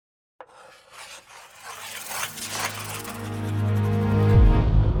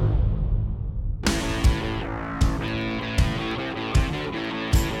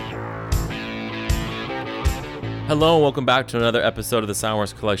Hello and welcome back to another episode of the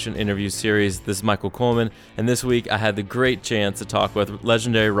Soundworks Collection interview series. This is Michael Coleman, and this week I had the great chance to talk with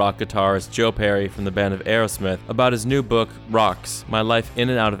legendary rock guitarist Joe Perry from the band of Aerosmith about his new book, Rocks, My Life in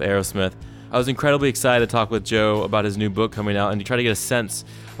and Out of Aerosmith. I was incredibly excited to talk with Joe about his new book coming out and to try to get a sense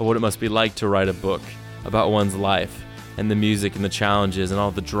of what it must be like to write a book about one's life and the music and the challenges and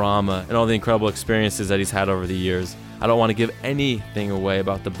all the drama and all the incredible experiences that he's had over the years. I don't want to give anything away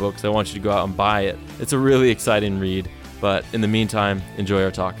about the book, so I want you to go out and buy it. It's a really exciting read, but in the meantime, enjoy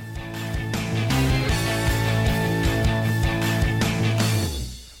our talk.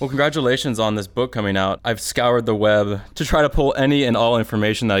 Well, congratulations on this book coming out. I've scoured the web to try to pull any and all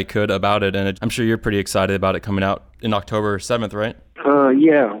information that I could about it, and I'm sure you're pretty excited about it coming out in October 7th, right?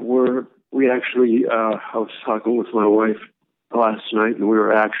 Yeah, we actually, I was talking with my wife last night, and we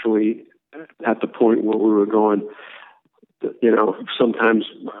were actually at the point where we were going, sometimes,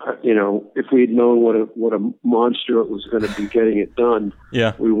 if we'd known what a monster it was going to be getting it done,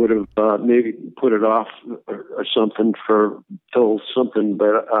 we would have maybe put it off or something till something.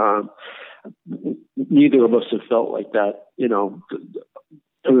 But neither of us have felt like that. It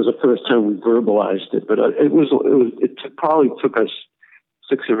was the first time we verbalized it, but it probably took us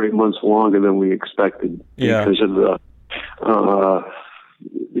 6 or 8 months longer than we expected because of the.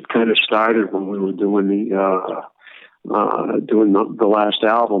 It kind of started when we were doing the last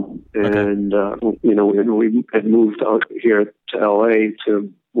album, and we had moved out here to LA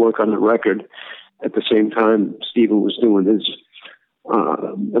to work on the record. At the same time, Steven was doing his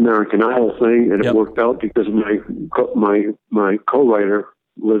American Idol thing, and it worked out because my co-writer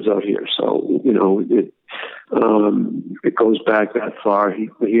lives out here. So it goes back that far. He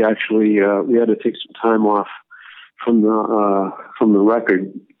actually we had to take some time off from the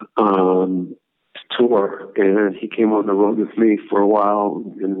record tour, and he came on the road with me for a while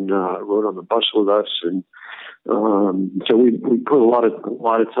and rode on the bus with us, and so we put a lot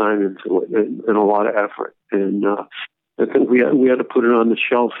of time into it and a lot of effort, and I think we had to put it on the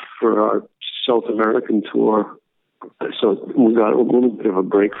shelf for our South American tour, so we got a little bit of a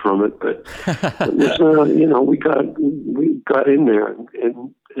break from it, but it was, we got in there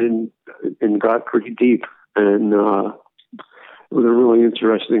and got pretty deep, and it was a really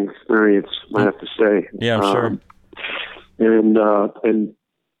interesting experience, I have to say. Yeah, I'm sure. And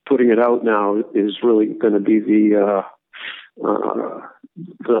putting it out now is really going to be the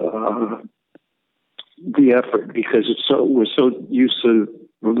effort, because we're so used to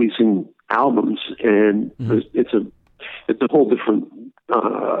releasing albums, and it's a whole different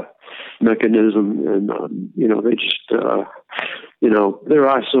mechanism, and they just there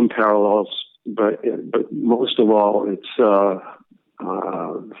are some parallels, but most of all it's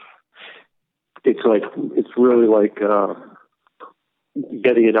really like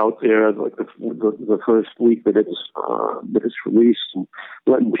getting it out there, like the first week that it's released, and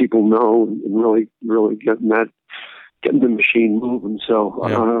letting people know, and really getting the machine moving. So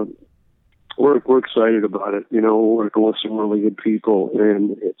we're excited about it. We're working with some really good people,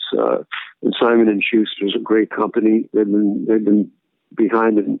 and and Simon & Schuster is a great company. They've been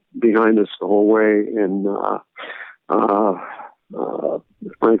behind us the whole way, and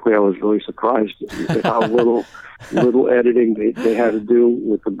frankly, I was really surprised at how little editing they had to do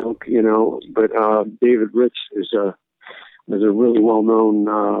with the book, But David Ritz is a really well-known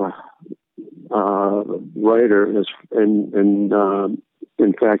writer, and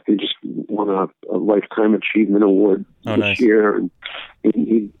in fact, he just won a Lifetime Achievement Award this year, and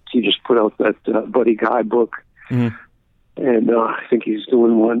he just put out that Buddy Guy book. Mm-hmm. And I think he's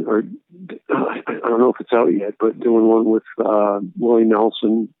doing one, or I don't know if it's out yet, but doing one with Willie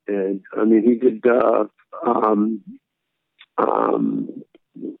Nelson. And I mean, he did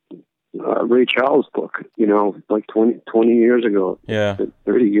Ray Charles' book, like 20 years ago. Yeah.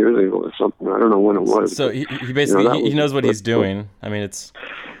 30 years ago or something. I don't know when it was. So he basically, he knows what he's doing. I mean,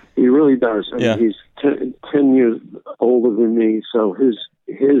 he really does. I mean, he's 10 years older than me, so he's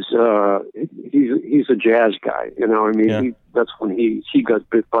a jazz guy, I mean, that's when he got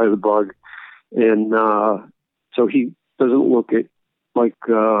bit by the bug, and so he doesn't look at like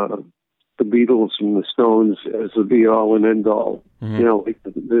the Beatles and the Stones as the be all and end all. Mm-hmm. Like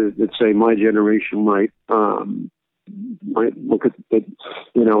let's say my generation might look at it,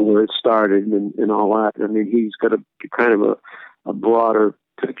 where it started and all that. I mean, he's got a kind of a broader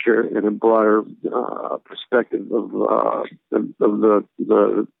picture and a broader perspective of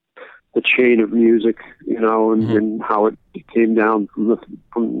the chain of music, and how it came down from the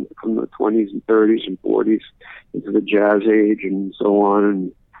 20s and 30s and 40s into the jazz age and so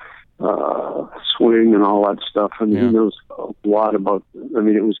on. swing and all that stuff. I mean, Yeah. he knows a lot about. I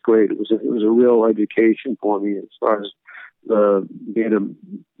mean, it was great. It was a real education for me as far as being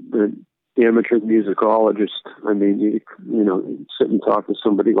the amateur musicologist. I mean, you sit and talk to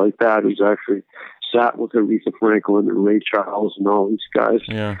somebody like that who's actually sat with Aretha Franklin and Ray Charles and all these guys,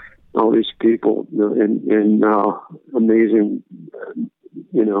 Yeah. all these people, and amazing,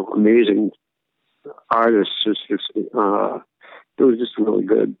 amazing artists. It was just really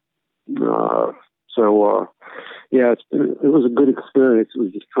good. Yeah, it was a good experience. It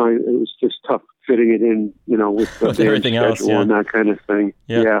was just tough fitting it in, with the With everything else, schedule and that kind of thing.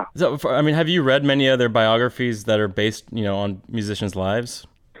 Yeah. So, have you read many other biographies that are based, on musicians' lives?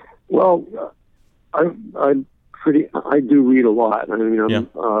 Well, I do read a lot. I mean, I've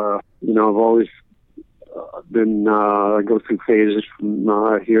always been, I go through phases from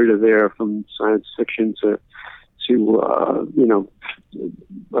here to there, from science fiction to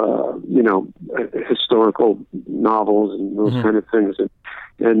historical novels and those kind of things.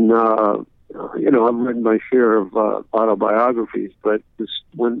 And I've read my share of autobiographies, but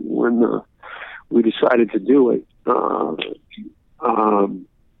when we decided to do it,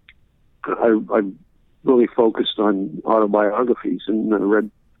 I really focused on autobiographies, and I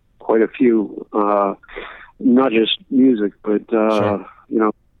read quite a few, not just music, but Sure.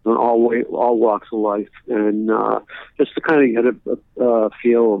 on all walks of life, and just to kind of get a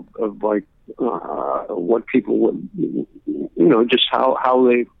feel of like what people would, just how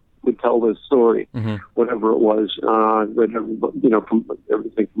they would tell their story, whatever it was. From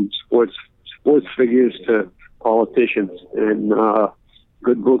everything from sports figures to politicians, and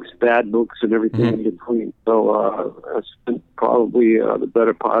good books, bad books, and everything in between. So I spent probably the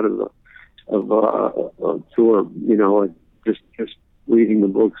better part of a tour, just reading the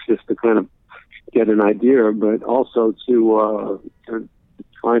books just to kind of get an idea, but also to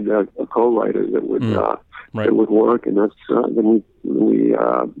find a co-writer that would that would work. And that's then we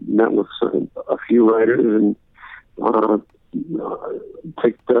met with a few writers and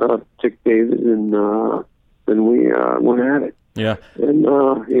picked David, and then we went at it. Yeah. And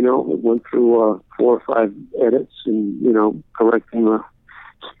went through 4 or 5 edits, and correcting the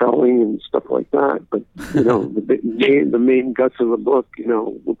spelling and stuff like that. But the main guts of the book,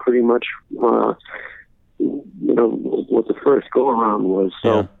 were pretty much what the first go around was.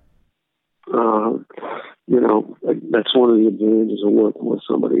 So that's one of the advantages of working with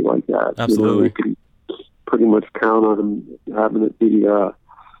somebody like that. Absolutely. You can pretty much count on him having it be a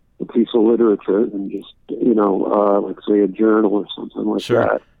piece of literature and just like say a journal or something like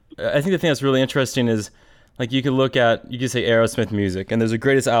that. I think the thing that's really interesting is, like, you could say Aerosmith music, and there's a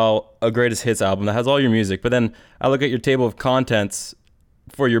greatest hits album that has all your music, but then I look at your table of contents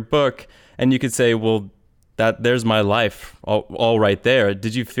for your book, and you could say, well, there's my life all right there.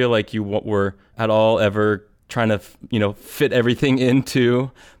 Did you feel like you were at all ever trying to fit everything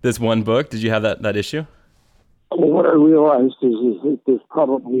into this one book? Did you have that issue? Well, what I realized is that there's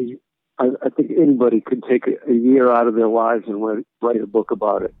probably, I think anybody could take a year out of their lives and write a book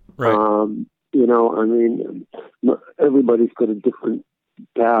about it. Right. I mean, everybody's got a different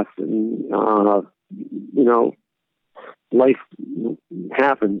path, and life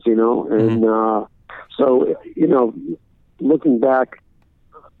happens, and so looking back,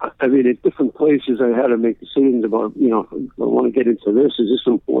 I mean, at different places, I had to make decisions about, if I want to get into this, is this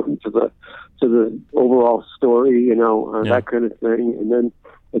important to the overall story, that kind of thing. And then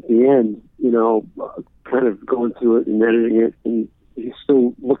at the end, kind of going through it and editing it, and you're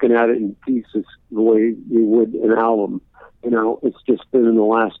still looking at it in pieces the way you would an album. It's just been in the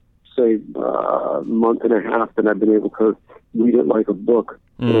last, say, month and a half that I've been able to read it like a book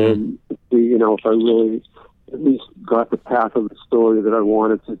and see, if I really at least got the path of the story that I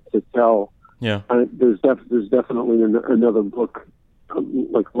wanted to tell. Yeah. There's definitely another book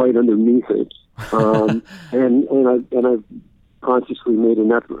like right underneath it, and I've consciously made a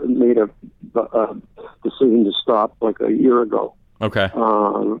decision to stop like a year ago. Okay.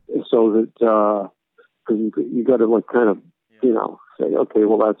 So that because you got to like kind of say, okay,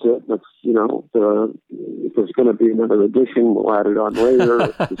 well that's it. That's if there's going to be another edition, we'll add it on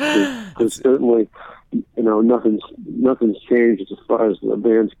later. Because certainly, nothing's changed as far as the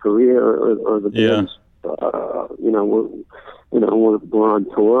band's career or the band's. We're on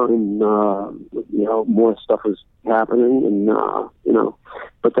tour, and more stuff is happening, and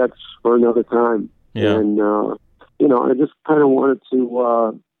but that's for another time. Yeah. And I just kind of wanted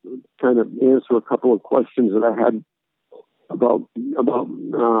to kind of answer a couple of questions that I had about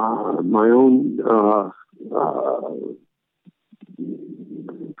my own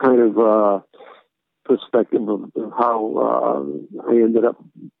kind of perspective of how I ended up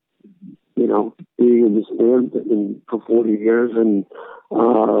being in this band for 40 years and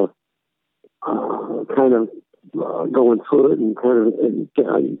kind of going through it and kind of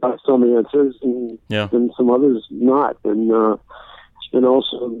got some answers and some others not. And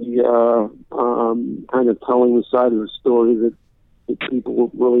also the kind of telling the side of the story that people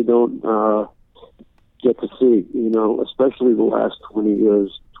really don't get to see, especially the last 20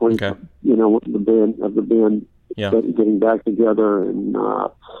 years, with the band getting back together and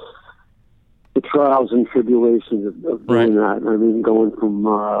the trials and tribulations of doing that. I mean, going from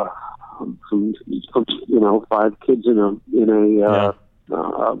 5 kids in a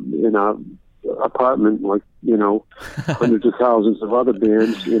apartment like hundreds of thousands of other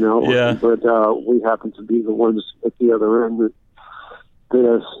bands, but we happen to be the ones at the other end that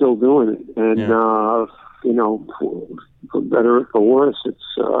are still doing it, and for better or for worse,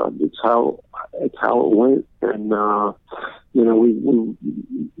 it's how it went, and the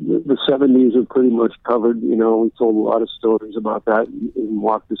 70s are pretty much covered. We told a lot of stories about that in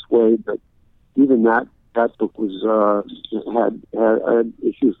Walk This Way, but even that book was had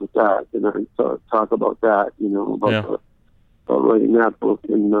issues with that, and I talk about that, about writing that book,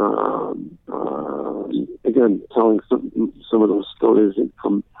 and again telling some of those stories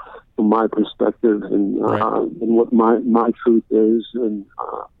from my perspective and what my truth is, and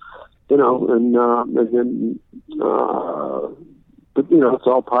but it's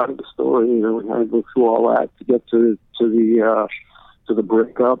all part of the story. We had to go through all that to get to the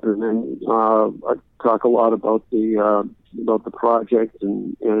breakup, and then I talk a lot about the project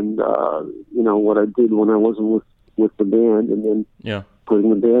and what I did when I wasn't with the band, and then putting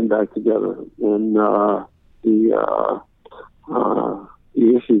the band back together, and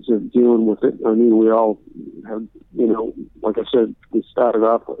the issues of dealing with it. I mean, we all have, like I said, we started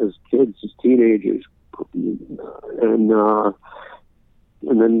off as kids, as teenagers, and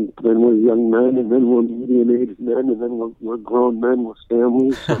then we're young men, and then we're medium-aged men, and then we're grown men with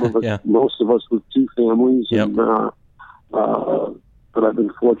families. Some of us, most of us with 2 families, and but I've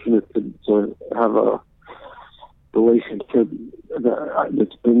been fortunate to have a relationship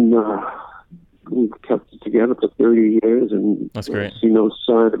that's been we've kept it together for 30 years, and that's great. See no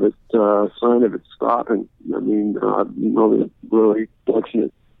sign of it stopping. I mean, really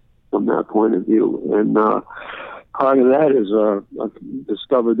fortunate from that point of view, and part of that is I've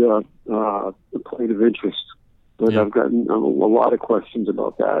discovered a plate of interest. But I've gotten a lot of questions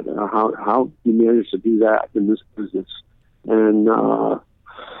about that. How you manage to do that in this business, and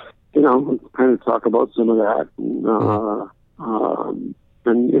kind of talk about some of that,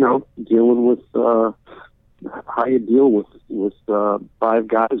 and dealing with how you deal with 5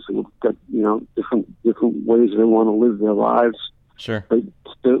 guys who've got different ways they want to live their lives. Sure. But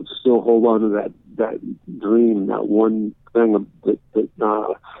still hold on to that dream, that one thing of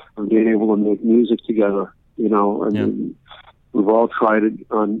being able to make music together. And we've all tried it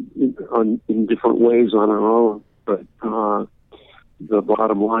in different ways on our own, but the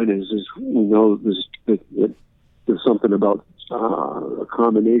bottom line is we know there's something about a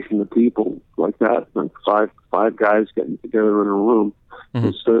combination of people like that, like five guys getting together in a room,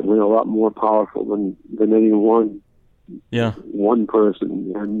 is certainly a lot more powerful than any one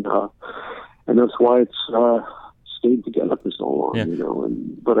person, and that's why it's stayed together for so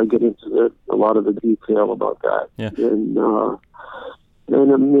long, but I get into a lot of the detail about that, and I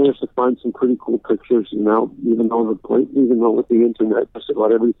managed to find some pretty cool pictures, even though with the internet, just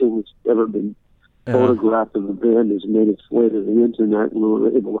about everything that's ever been photographed of the band has made its way to the internet, and we were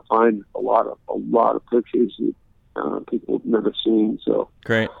able to find a lot of pictures that people have never seen. So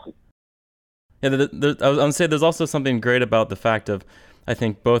great. Yeah, I was going to say there's also something great about the fact of, I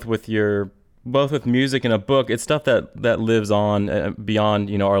think both with music and a book, it's stuff that lives on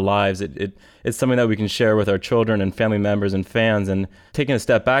beyond our lives. It's something that we can share with our children and family members and fans. And taking a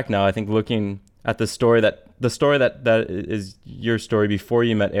step back now, I think looking at the story that is your story before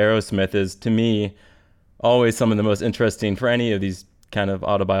you met Aerosmith is, to me, always some of the most interesting for any of these kind of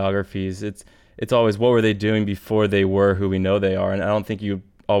autobiographies. It's always, what were they doing before they were who we know they are? And I don't think you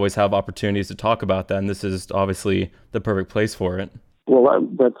always have opportunities to talk about that, and this is obviously the perfect place for it. Well,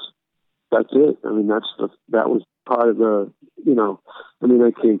 that's it. I mean, that was part of the,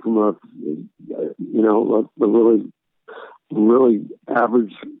 I came from a really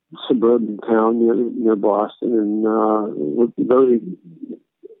average suburban town near Boston, and with a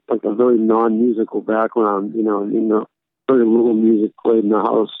very non-musical background. Very little music played in the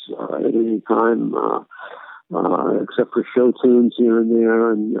house at any time, except for show tunes here and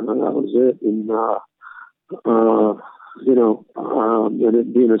there, and that was it. And and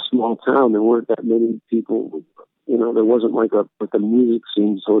it being a small town, there weren't that many people there wasn't like a music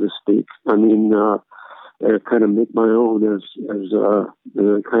scene, so to speak. I mean, I kind of make my own as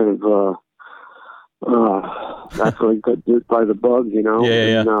kind of after I got bit by the bug,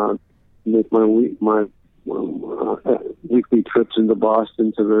 and make my weekly trips into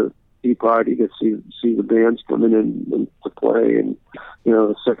Boston to the Tea Party to see the bands coming in to play, and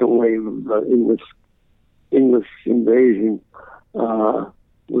the second wave of the English invasion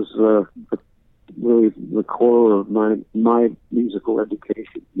was really the core of my musical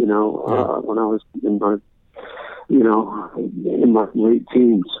education. When I was in my late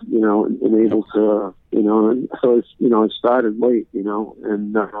teens, and able to, so it's, I started late,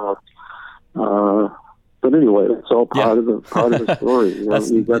 and but anyway, that's all part of the story.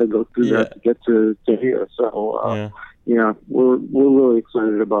 You got to go through that to get to here. So we're really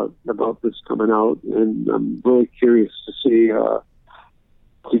excited about this coming out, and I'm really curious to see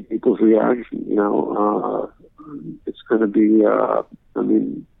people's reaction. It's going to be. I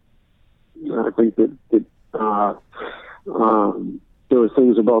think that there were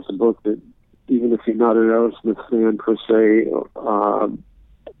things about the book that, even if you're not an Aerosmith fan per se,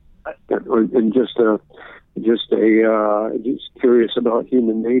 and just curious about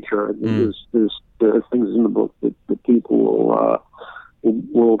human nature, I think there are things in the book that people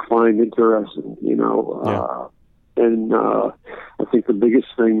will find interesting. And I think the biggest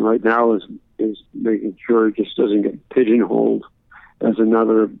thing right now is making sure it just doesn't get pigeonholed as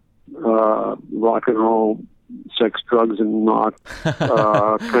another rock and roll, sex, drugs, and rock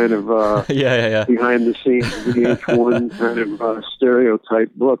kind of behind the scenes VH1 kind of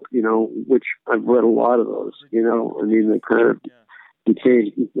stereotype book, which I've read a lot of those. They kind of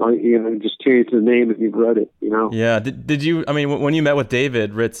you just change the name and you've read it. Yeah. Did you? I mean, when you met with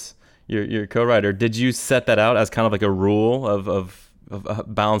David Ritz, your co-writer, did you set that out as kind of like a rule of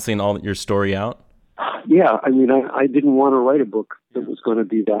balancing all your story out? Yeah, I mean, I didn't want to write a book that was going to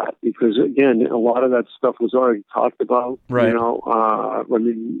be that, because again, a lot of that stuff was already talked about. Right.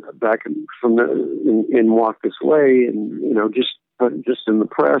 Back in Walk This Way, and just in the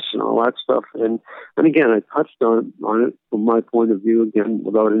press and all that stuff. And again, I touched on it from my point of view, again,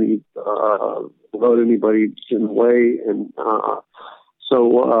 without anybody in the way, and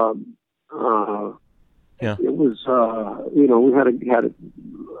it was, we had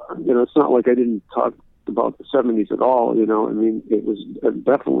it's not like I didn't talk about the 70s at all, I mean, it was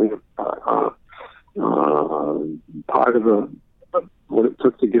definitely part of what it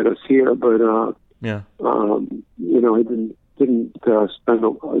took to get us here, but, I didn't spend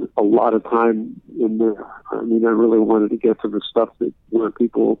a lot of time in there. I mean, I really wanted to get to the stuff where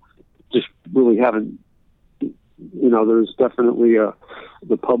people just really haven't, there's definitely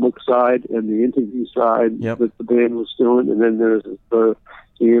the public side and the interview side that the band was doing, and then there's the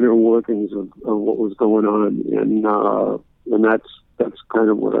inner workings of what was going on, and that's kind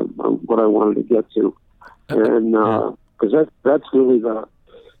of what I wanted to get to, and because that's really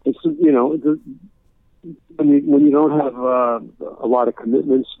when you don't have a lot of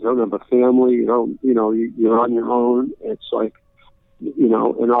commitments, you don't have a family, you're on your own. It's like,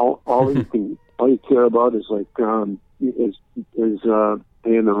 and all you care about is like is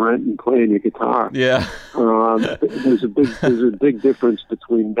paying the rent and playing your guitar. Yeah. There's a big difference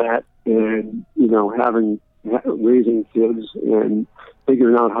between that and raising kids and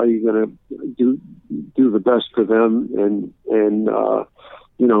figuring out how you're going to do the best for them and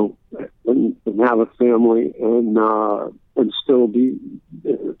have a family and still be.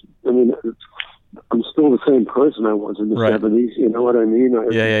 I mean, I'm still the same person I was in the 70s. You know what I mean? I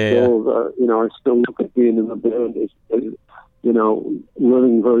still look at being in the band as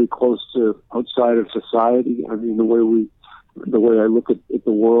living very close to outside of society. I mean, the way I look at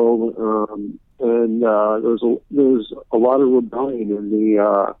the world, and there's a lot of rebellion in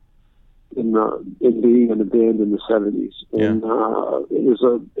being in a band in the 70s, and it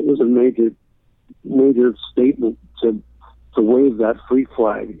was a major statement to wave that free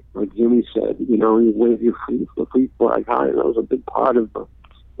flag, like Jimmy said. You wave your free flag high, and that was a big part of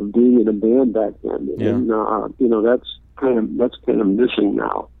being in a band back then. And that's kind of missing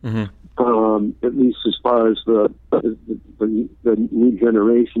now. Mm-hmm. At least as far as the new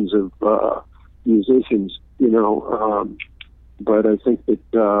generations of musicians, but I think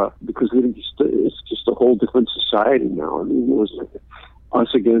that because it's just a whole different society now. I mean, it was like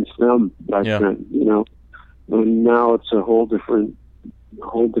us against them back then, and now it's a whole different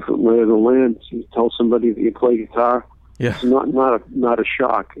lay of the land. You tell somebody that you play guitar, it's not a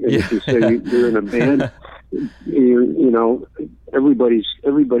shock. And if you say you're in a band,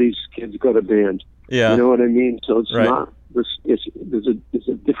 everybody's kid's got a band. Yeah. You know what I mean? So it's not. There's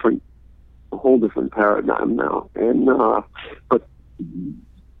a different, whole different paradigm now. And but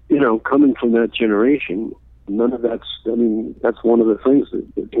coming from that generation, none of that's. I mean, that's one of the things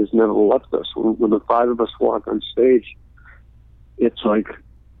that has never left us. When the five of us walk on stage, it's like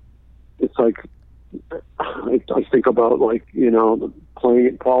I think about playing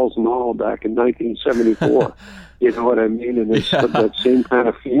at Paul's Mall back in 1974. You know what I mean? And it's that same kind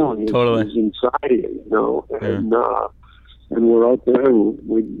of feeling Totally. is inside you, and we're out there and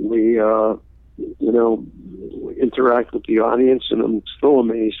we interact with the audience, and I'm still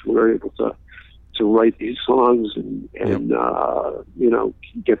amazed we're able to write these songs and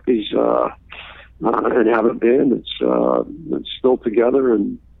get these and have a band that's still together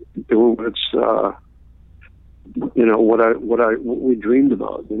and doing what we dreamed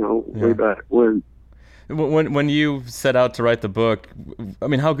about, way back when. When you set out to write the book, I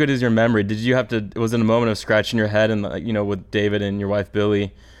mean, how good is your memory? Did you have to? Was it a moment of scratching your head and with David and your wife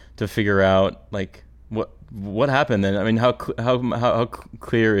Billy to figure out what happened then? I mean, how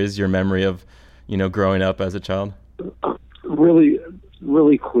clear is your memory of growing up as a child? Really,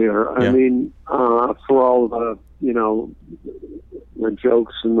 really clear. I mean, for all the the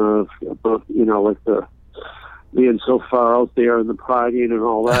jokes and the being so far out there and the partying and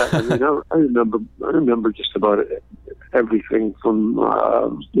all that. I mean, I remember just about everything from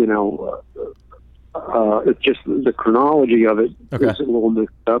it's just the chronology of it is a little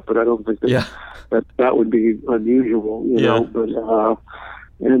mixed up, but I don't think that would be unusual, But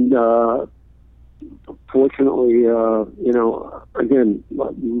fortunately, again,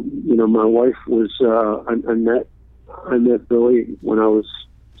 my wife was I met Billy when I was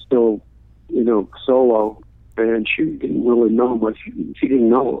still solo. And she didn't really know much. She didn't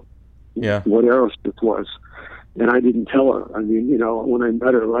know what Aerosmith was. And I didn't tell her. I mean, when I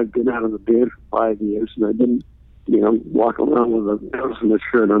met her, I'd been out of the band for 5 years, and I didn't, walk around with an Aerosmith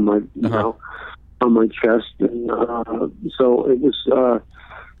shirt on my, on my chest. And so it was,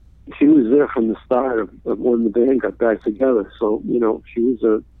 she was there from the start of when the band got back together. So, she was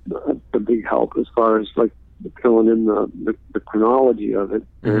a big help as far as filling in the chronology of it,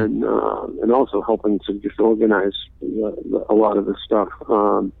 and also helping to just organize a lot of the stuff.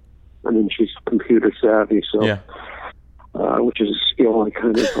 I mean, she's computer savvy, so which is a skill I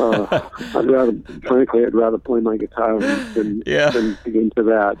kind of I'd rather play my guitar than dig into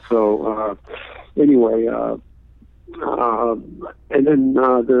that. So anyway, and then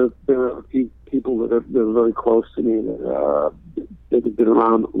there are a few people that are very close to me that have been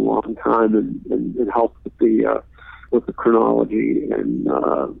around a long time and helped with the chronology and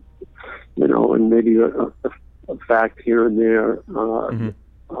and maybe a fact here and there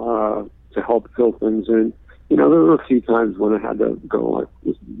to help fill things in. There were a few times when I had to go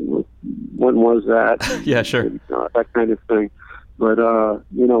when was that? Yeah, sure. And, that kind of thing. But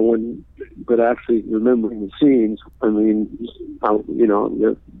but actually remembering the scenes, I mean,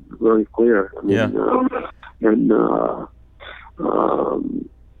 they're very clear. I mean,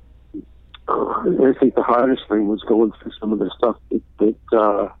 I think the hardest thing was going through some of the stuff that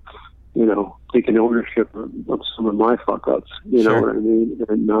taking ownership of some of my fuck ups. You know what I mean?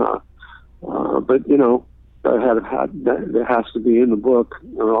 And but there has to be in the book,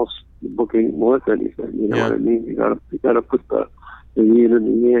 or else the book ain't worth anything. You know what I mean? You gotta put the yin and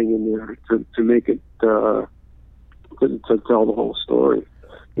the yang in there to make it to tell the whole story.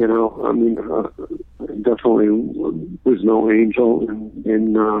 I mean, definitely was no angel,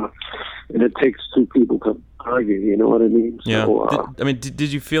 and it takes two people to argue. You know what I mean? Yeah. So,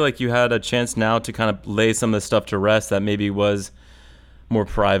 did you feel like you had a chance now to kind of lay some of the stuff to rest that maybe was more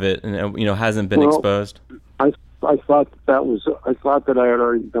private and hasn't been exposed? I thought that I had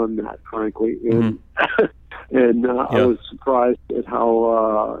already done that, frankly, and and I was surprised at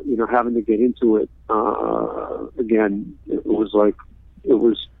how having to get into it again. It was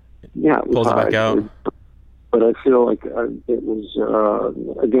pulls it back out. But I feel like it was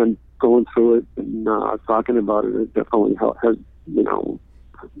again going through it and talking about it. It definitely helped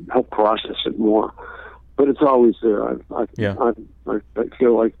process it more. But it's always there. I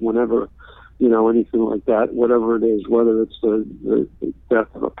feel like whenever anything like that, whatever it is, whether it's the death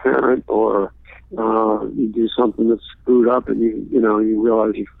of a parent or you do something that's screwed up and you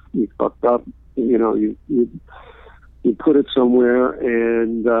realize you fucked up, you put it somewhere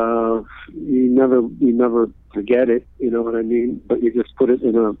and you never forget it, you know what I mean? But you just put it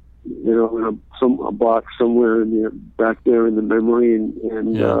in a box somewhere back there in the memory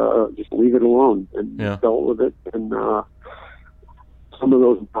and just leave it alone and dealt with it. And some of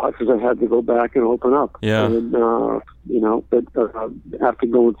those boxes I had to go back and open up. Yeah. And but after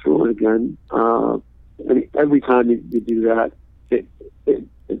going through it again, every time you do that,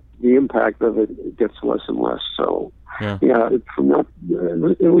 the the impact of it gets less and less. So Yeah. From that,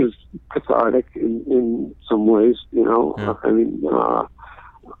 it was cathartic in some ways, you know. Yeah. I mean,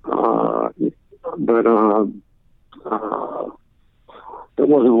 but it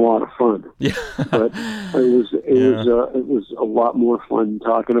wasn't a lot of fun. Yeah. But it was a lot more fun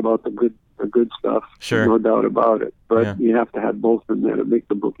talking about the good stuff. Sure. No doubt about it. But you have to have both in there to make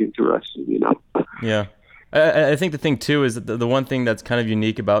the book interesting, you know. Yeah. I think the thing too is that the one thing that's kind of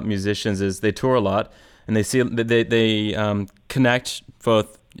unique about musicians is they tour a lot, and they connect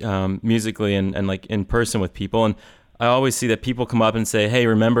both musically and like in person with people. And I always see that people come up and say, "Hey,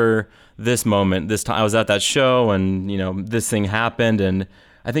 remember this moment? This time I was at that show, and you know this thing happened." And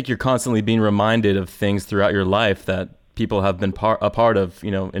I think you're constantly being reminded of things throughout your life that people have been a part of,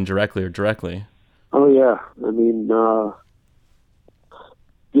 you know, indirectly or directly. Oh yeah, I mean,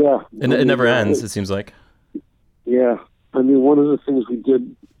 And it never ends. It seems like. Yeah, I mean, one of the things we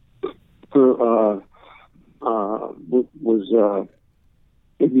did for was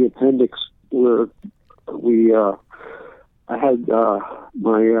in the appendix where I had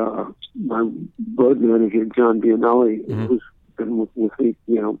my road manager John Bianelli, who's been with me,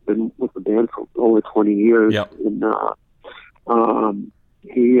 you know, been with the band for over 20 years, and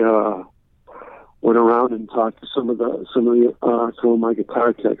he went around and talked to some of my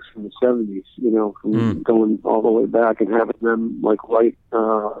guitar techs from the 70s, you know, from going all the way back and having them like write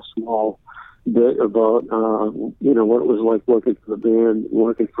a small bit about you know, what it was like working for the band,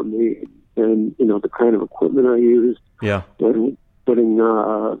 working for me, and you know, the kind of equipment I used. Yeah. And putting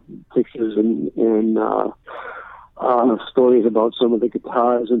pictures and stories about some of the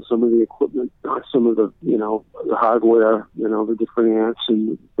guitars and some of the equipment, some of the, you know, the hardware, you know, the different amps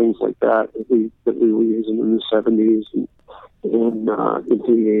and things like that we were using in the 70s and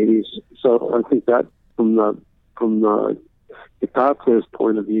into the 80s. So I think that from the guitar player's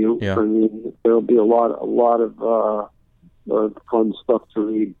point of view, I mean, there'll be a lot of fun stuff to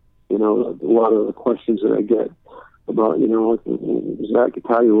read. You know, a lot of the questions that I get about, you know, is that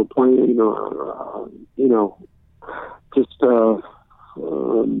guitar you were playing? You know, just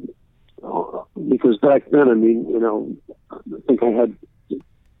because back then, I mean, you know, I think I had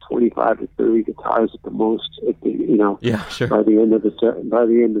 25 to 30 guitars at the most. At the, you know, by the end of the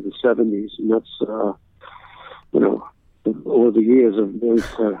 70s, and that's you know, over the years of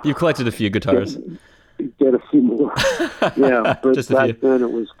you collected a few guitars. Get a few more. Yeah, but back then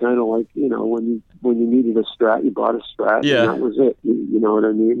it was kind of like, you know, when you needed a Strat, you bought a Strat, and that was it. You know what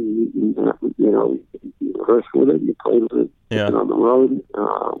I mean? You know, you rehearsed with it, you played with it, took it on the road,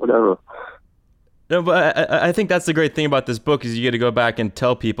 whatever. No, but I think that's the great thing about this book is you get to go back and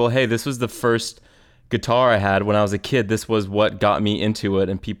tell people, hey, this was the first guitar I had when I was a kid. This was what got me into it,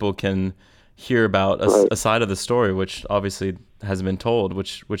 and people can hear about a side of the story, which obviously hasn't been told,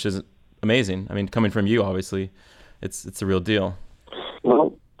 which is amazing. I mean, coming from you, obviously, it's a real deal.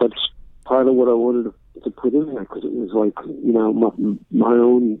 Well, that's part of what I wanted to put in there, because it was like, you know, my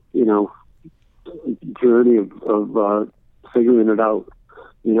own, you know, journey of figuring it out.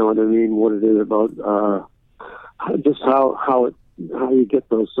 You know what I mean? What it is about, just how you get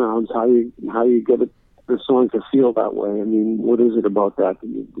those sounds, how you get the song to feel that way. I mean, what is it about that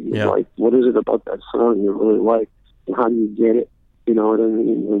you like? What is it about that song you really like? And how do you get it? You know what I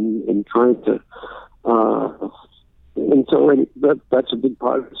mean? And trying to, and so that's a big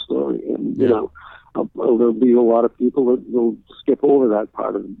part of the story. And, you know, there'll be a lot of people that will skip over that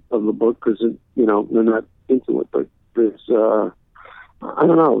part of the book because, you know, they're not into it. But there's, I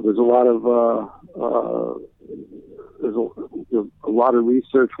don't know, there's a lot of, there's a lot of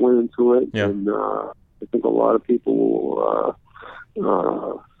research went into it. Yeah. And I think a lot of people will,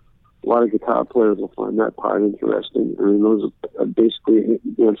 a lot of guitar players will find that part interesting. I mean, those are basically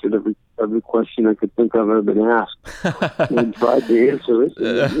answered every question I could think of ever been asked, and tried to answer it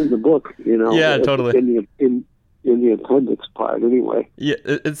in the book. You know, totally. In the appendix part, anyway. Yeah,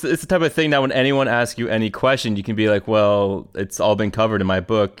 it's the type of thing that when anyone asks you any question, you can be like, "Well, it's all been covered in my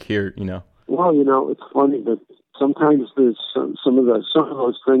book." Here, you know. Well, you know, it's funny that sometimes there's some of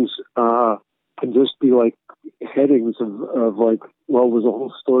those things can just be like headings of like, well, there's a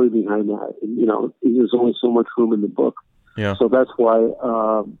whole story behind that. And, you know, there's only so much room in the book. Yeah. So that's why,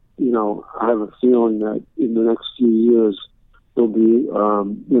 you know, I have a feeling that in the next few years, there'll be,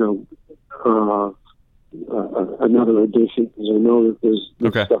 you know, another edition, because I know that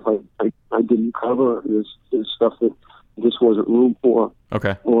there's stuff I didn't cover. There's stuff that just wasn't room for.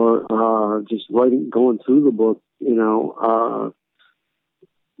 Okay. Or just going through the book, you know,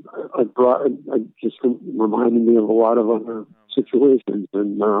 I just reminded me of a lot of other situations,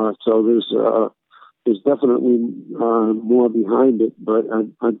 and so there's definitely more behind it. But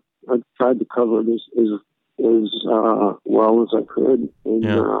I tried to cover it as well as I could. And,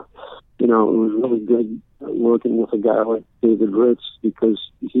 it was really good working with a guy like David Ritz, because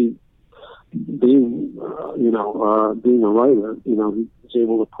he, being a writer, he was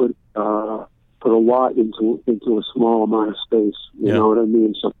able to put a lot into a small amount of space. You know what I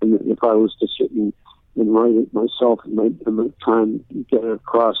mean? Something that if I was to sit and write it myself and try and get it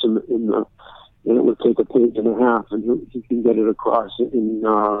across and it would take a page and a half, and he can get it across in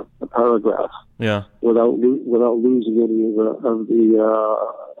a paragraph. Yeah. Without losing any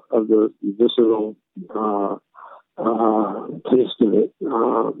of the visceral taste of it,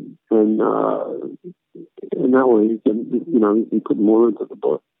 and that way you can put more into the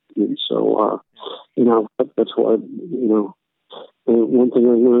book. And so that's why one thing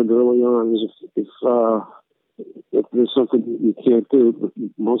I learned early on is if there's something you can't do, the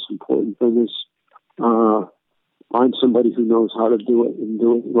most important thing is find somebody who knows how to do it and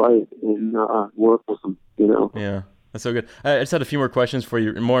do it right, and work with them. Yeah, that's so good. I just had a few more questions for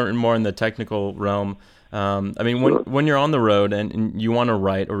you, more in the technical realm. When you're on the road and you want to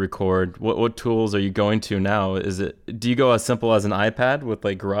write or record, what tools are you going to now? Do you go as simple as an iPad with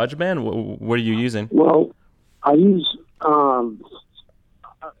like GarageBand? What are you using? Well, I use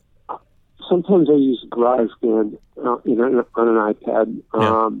sometimes I use GarageBand on an iPad.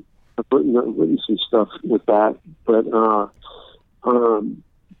 I've written some stuff with that, but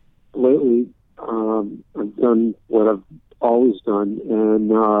lately I've done what I've always done,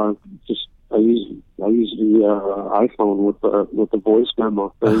 and I use the iPhone with the voice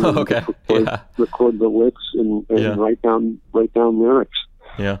memo thing. Record the licks and write down lyrics.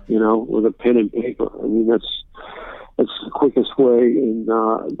 Yeah. With a pen and paper. I mean, that's the quickest way. And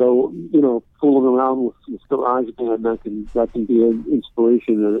though fooling around with GarageBand, that can be an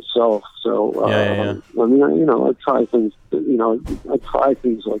inspiration in itself. So I try things. I try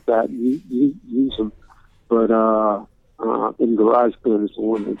things like that. Use them, but in GarageBand is the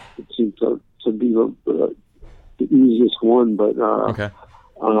one that seems to be the easiest one. But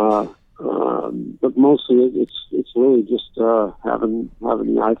but mostly it's really just having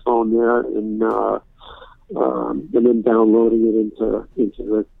the iPhone there and then downloading it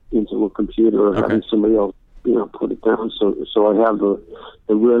into a computer, or having somebody else put it down. So I have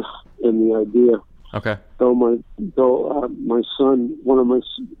the riff and the idea. Okay. Though my son,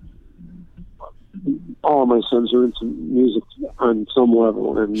 all of my sons are into music on some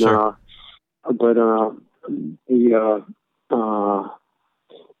level, and but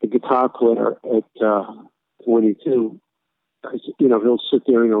the guitar player at 22, he'll sit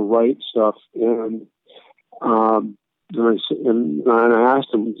there and he'll write stuff, and I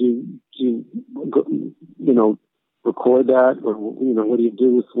asked him, do you record that, or what do you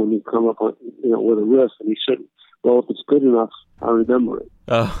do when you come up with a riff? And he said, well, if it's good enough, I remember it.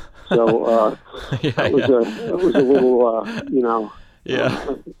 Oh. So that was a little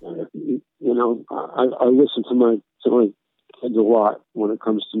I listen to my kids a lot when it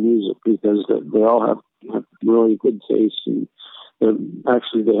comes to music, because they all have really good taste, and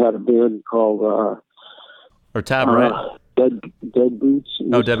actually they had a band called or Tab, right? Dead Boots.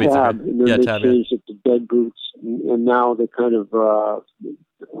 Dead Boots. Tab, and then they changed it to Dead Boots, and now they kind of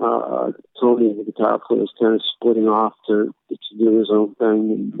Tony, the guitar player, is kind of splitting off to do his own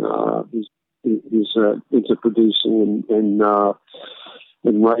thing, and he's into producing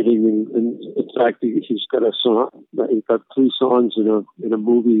and writing, and in fact he's got a song. He's got 3 songs in a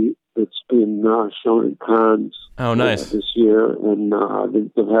movie that's been shown in Cannes. Oh, nice. This year, and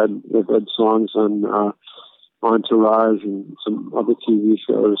they've had songs on Entourage and some other TV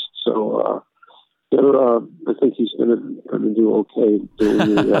shows. So I think he's going to do okay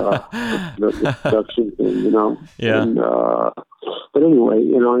doing the production thing, Yeah. And, but anyway,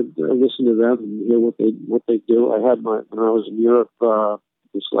 I listen to them and hear what they do. I had when I was in Europe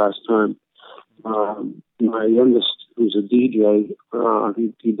this last time. My youngest, who's a DJ,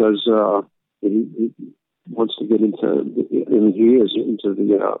 he does. He wants to get into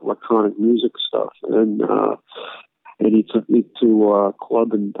the electronic music stuff, and he took me to a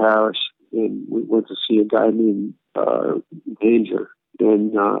club in Paris, and we went to see a guy named Danger,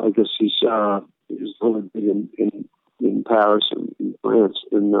 and I guess he's really big in Paris and in France,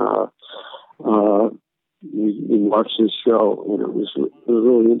 and we watched his show, and it was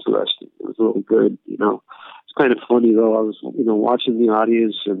really interesting. It was really good. It's kind of funny though. I was watching the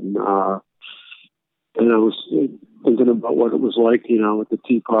audience, and I was thinking about what it was like, at the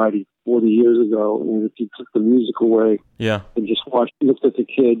Tea Party 40 years ago, and if you took the music away, and just looked at the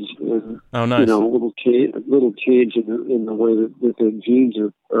kids, and nice. A little change in the way that their jeans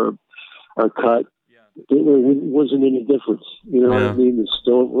are cut, wasn't any difference. You know what I mean? There's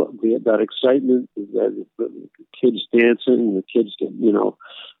still that excitement, that the kids dancing, the kids,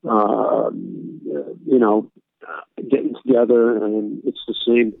 getting together, and it's the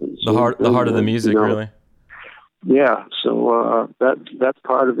same. The heart of the music, really. Yeah, so that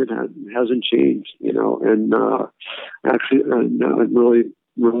part of it hasn't changed, and actually,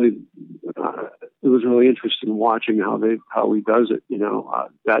 really, it was really interesting watching how he does it.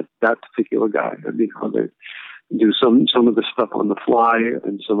 That particular guy. I mean, how they do some of the stuff on the fly,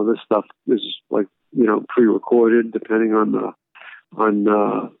 and some of the stuff is like pre-recorded, depending on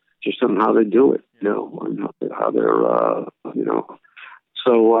just on how they do it. On how they're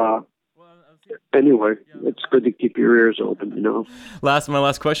so. Anyway, it's good to keep your ears open, My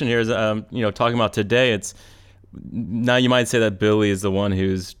last question here is, talking about today, it's now you might say that Billy is the one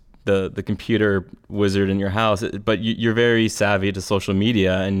who's the computer wizard in your house, but you're very savvy to social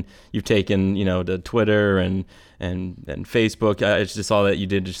media, and you've taken, to Twitter and Facebook. I just saw that you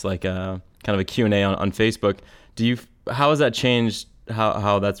did just like a kind of a Q&A on Facebook. How has that changed?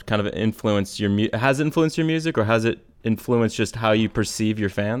 How that's kind of influenced has it influenced your music, or has it influence just how you perceive your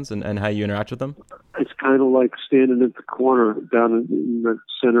fans and how you interact with them? It's kind of like standing at the corner down in the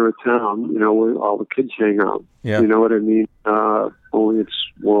center of town, where all the kids hang out. Yeah. You know what I mean? Only it's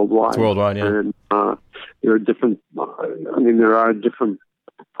worldwide. It's worldwide, yeah. And there are different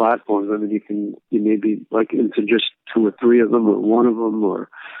platforms. I mean, you may be like into just 2 or 3 of them, or one of them, or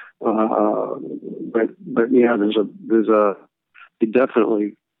but yeah, you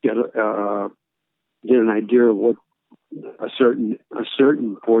definitely get an idea of what a certain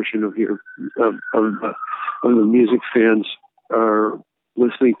portion of the music fans are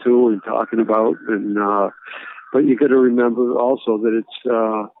listening to and talking about, and but you got to remember also that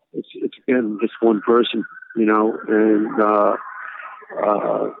it's again just one person, and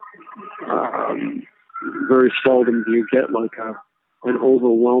very seldom do you get like an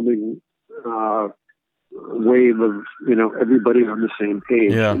overwhelming wave of everybody on the same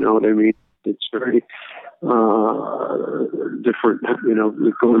page. Yeah. You know what I mean? It's very different,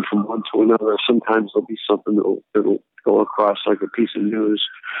 going from one to another. Sometimes there'll be something that'll go across like a piece of news,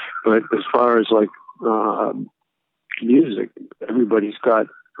 but as far as like music, everybody's got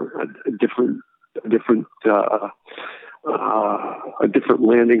a different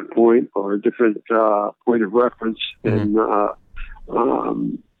landing point, or a different point of reference, and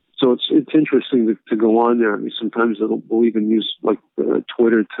so it's interesting to go on there. I mean, sometimes we'll even use like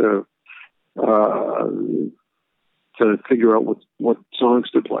Twitter to figure out what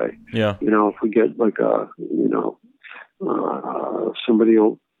songs to play. Yeah. If we get like somebody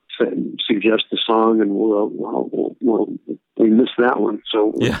will suggest a song, and we missed that one,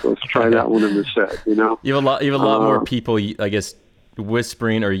 so let's try that one in the set. You have a lot more people, I guess,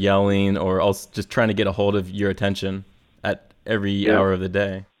 whispering or yelling, or also just trying to get a hold of your attention at every hour of the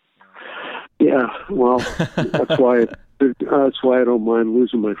day. Yeah, well, that's why I don't mind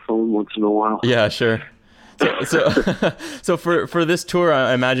losing my phone once in a while. Yeah, sure. So for this tour,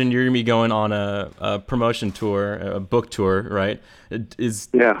 I imagine you're gonna be going on a promotion tour, a book tour, right?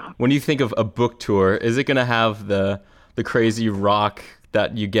 When you think of a book tour, is it gonna have the crazy rock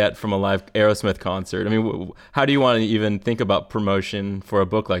that you get from a live Aerosmith concert? I mean, how do you want to even think about promotion for a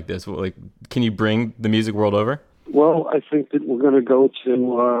book like this? Like, can you bring the music world over? Well, I think that we're going to go to.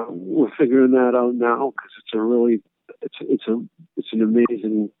 We're figuring that out now, because it's an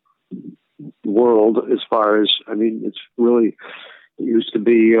amazing world. As far as, I mean, it used to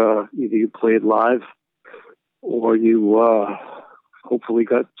be either you played live, or you hopefully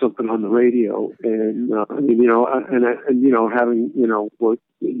got something on the radio, and I mean, having worked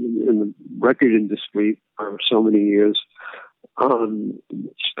in the record industry for so many years.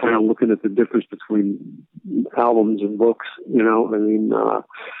 Just kind of looking at the difference between albums and books, I mean,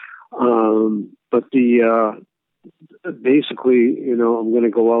 but basically, I'm going to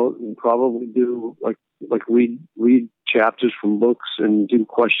go out and probably do like read chapters from books and do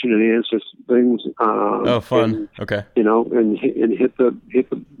question and answer things. Oh, fun. And, okay. And hit the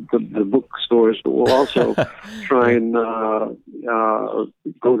bookstores, but we'll also try and go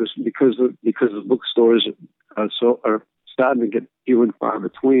to, because the bookstores are starting to get few and far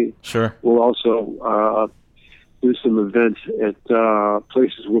between. Sure. We'll also do some events at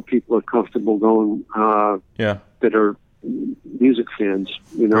places where people are comfortable going. That are music fans,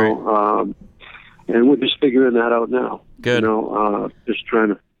 and we're just figuring that out now. Good. Just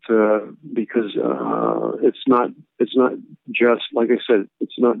trying to because it's not just, like I said,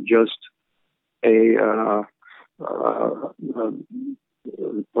 it's not just a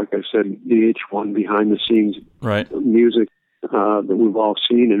like I said, VH1 behind the scenes right music that we've all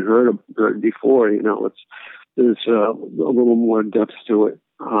seen and heard before. There's a little more depth to it.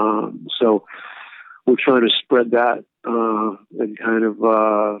 So we're trying to spread that and kind of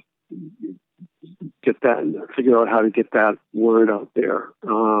figure out how to get that word out there,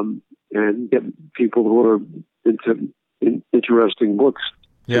 and get people who are into interesting books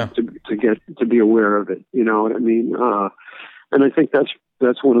to be aware of it. You know what I mean? And I think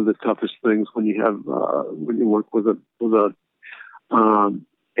that's one of the toughest things when you have when you work with a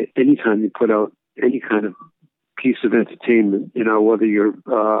anytime you put out any kind of piece of entertainment, whether you're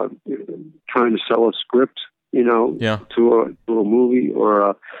trying to sell a script, to a movie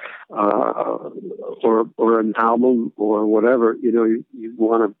or an album or whatever, you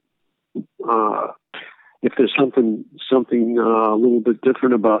want to, if there's something a little bit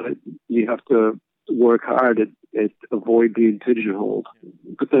different about it, you have to work hard at avoid being pigeonholed.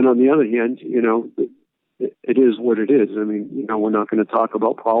 But then on the other hand, it is what it is. I mean, we're not going to talk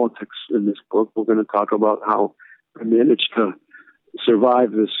about politics in this book. We're going to talk about how I managed to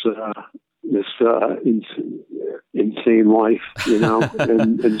survive this insane life,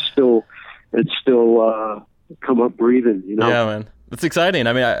 and still come up breathing, Yeah, man. It's exciting.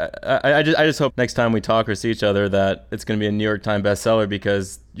 I mean, I just hope next time we talk or see each other that it's going to be a New York Times bestseller,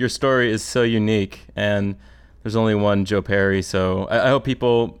 because your story is so unique and there's only one Joe Perry. So I hope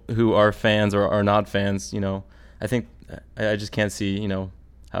people who are fans or are not fans, I think I just can't see,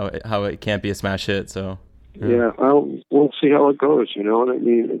 how it can't be a smash hit. So yeah, we'll see how it goes. You know what I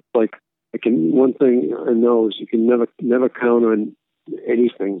mean? It's like one thing I know is you can never count on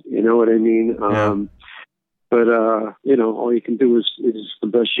anything. You know what I mean? Yeah. But all you can do is the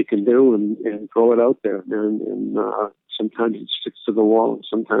best you can do and throw it out there. And sometimes it sticks to the wall, and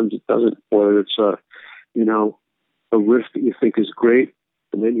sometimes it doesn't. Whether it's a riff that you think is great,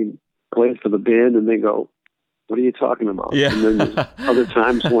 and then you play it for the band, and they go, "What are you talking about?" Yeah. And then there's other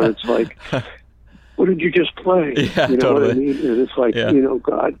times when it's like, "What did you just play?" Yeah, you know totally. what I mean? And it's like,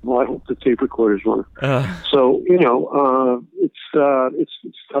 God, well, I hope the tape recorder's running. So it's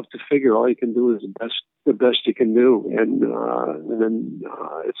tough to figure. All you can do is the best you can do, and then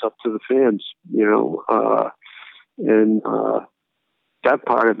it's up to the fans. And that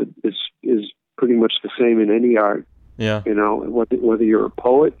part of it is pretty much the same in any art. Yeah. Whether you're a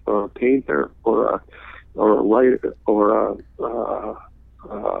poet or a painter or a writer or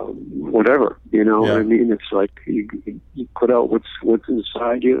whatever, what I mean? It's like you put out what's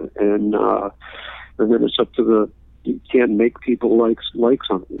inside you, and then it's up to you can't make people like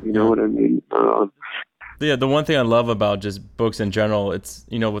something. You know what I mean? Yeah, the one thing I love about just books in general, it's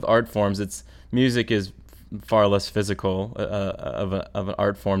with art forms, music is far less physical of an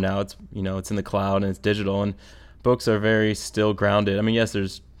art form now. It's it's in the cloud and it's digital, and books are very still grounded. I mean, yes,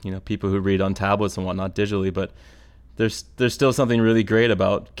 there's people who read on tablets and whatnot digitally, but there's still something really great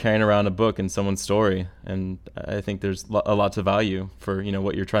about carrying around a book and someone's story, and I think there's a lot to value for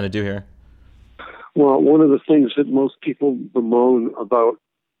what you're trying to do here. Well, one of the things that most people bemoan about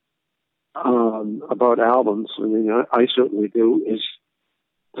albums, I mean, I certainly do, is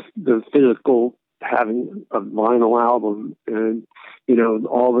the physical having a vinyl album, and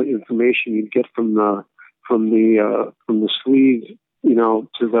all the information you get from the sleeve,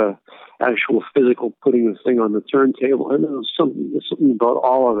 to the actual physical putting the thing on the turntable. And there's something about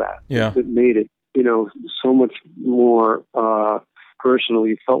all of that that made it, so much more personal.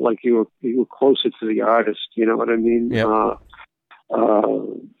 You felt like you were closer to the artist. You know what I mean? Yep.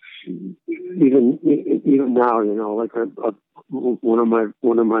 Even now, like one of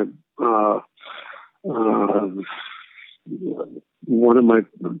my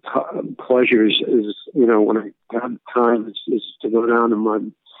pleasures is, when I have time, is to go down to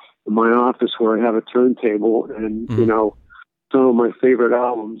my office where I have a turntable and, some of my favorite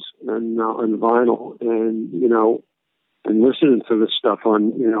albums and on vinyl, and listening to this stuff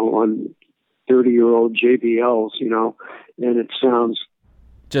on 30-year-old JBLs, and it sounds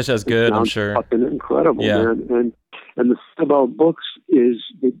just as good, I'm sure. Fucking incredible, man. And the thing about books is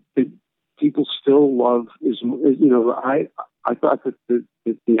that people still love I thought that the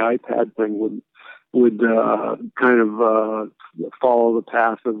iPad thing would kind of follow the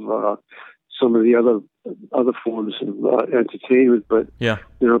path of some of the other forms of entertainment, but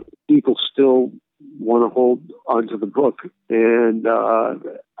people still want to hold onto the book, and I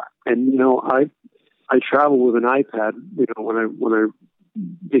travel with an iPad, when I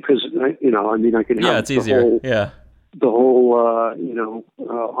because I can have it's easier. The whole,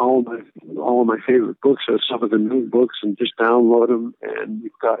 all of my favorite books are some of the new books, and just download them, and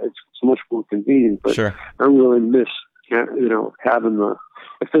it's much more convenient. But sure. I really miss, having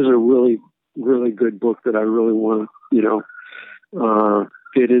if there's a really, really good book that I really want to,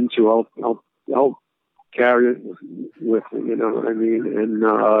 get into. I'll carry it with me, you know what I mean, and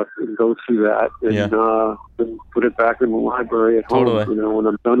go through that and put it back in the library at home, you know, when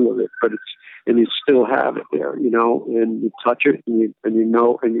I'm done with it. But and you still have it there, you know, and you touch it and you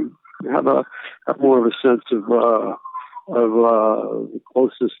know, and you have more of a sense of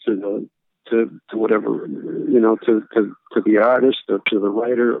closeness to whatever, you know, to the artist or to the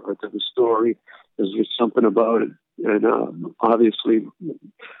writer or to the story. There's just something about it, and obviously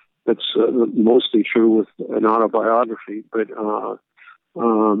that's mostly true with an autobiography. But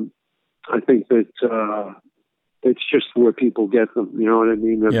I think that it's just where people get them. You know what I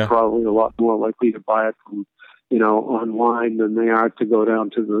mean? They're probably a lot more likely to buy it from, you know, online than they are to go down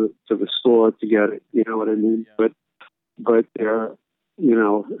to the store to get it. You know what I mean? Yeah. But they're, you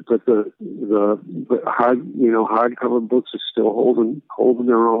know, but the hardcover books are still holding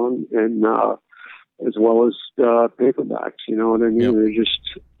their own, and as well as paperbacks. You know what I mean? Yep.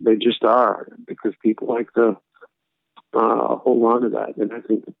 They just are, because people like to hold on to that, and I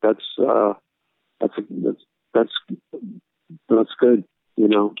think that's good. You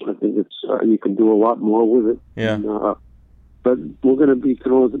know, I think it's you can do a lot more with it. Yeah. And, but we're going to be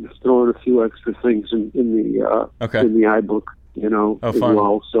throwing a few extra things in the iBook, you know, as fun.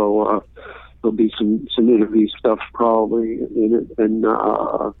 well. So there'll be some interview stuff probably in it, and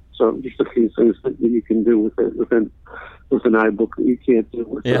so just a few things that you can do with it with an iBook that you can't do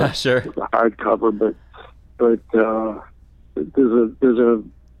with a hardcover. But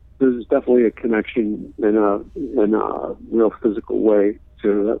there's definitely a connection in a real physical way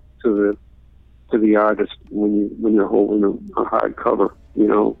to the artist when you're holding a hardcover. You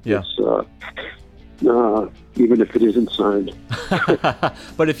know, it's, even if it isn't signed.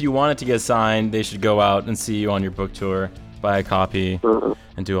 But if you want it to get signed, they should go out and see you on your book tour, buy a copy,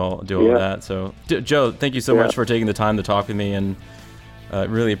 and do all of that. So, Joe, thank you so much for taking the time to talk with me, and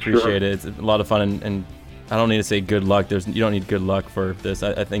really appreciate it. It's a lot of fun, and I don't need to say good luck. You don't need good luck for this.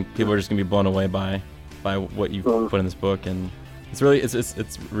 I think people are just gonna be blown away by what you've put in this book, and it's really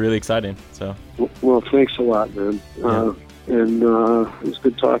exciting. So, well, thanks a lot, man. And it was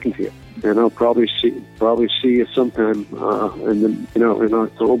good talking to you. And I'll probably see you sometime in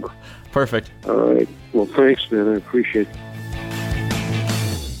October. Perfect. All right. Well, thanks, man. I appreciate it.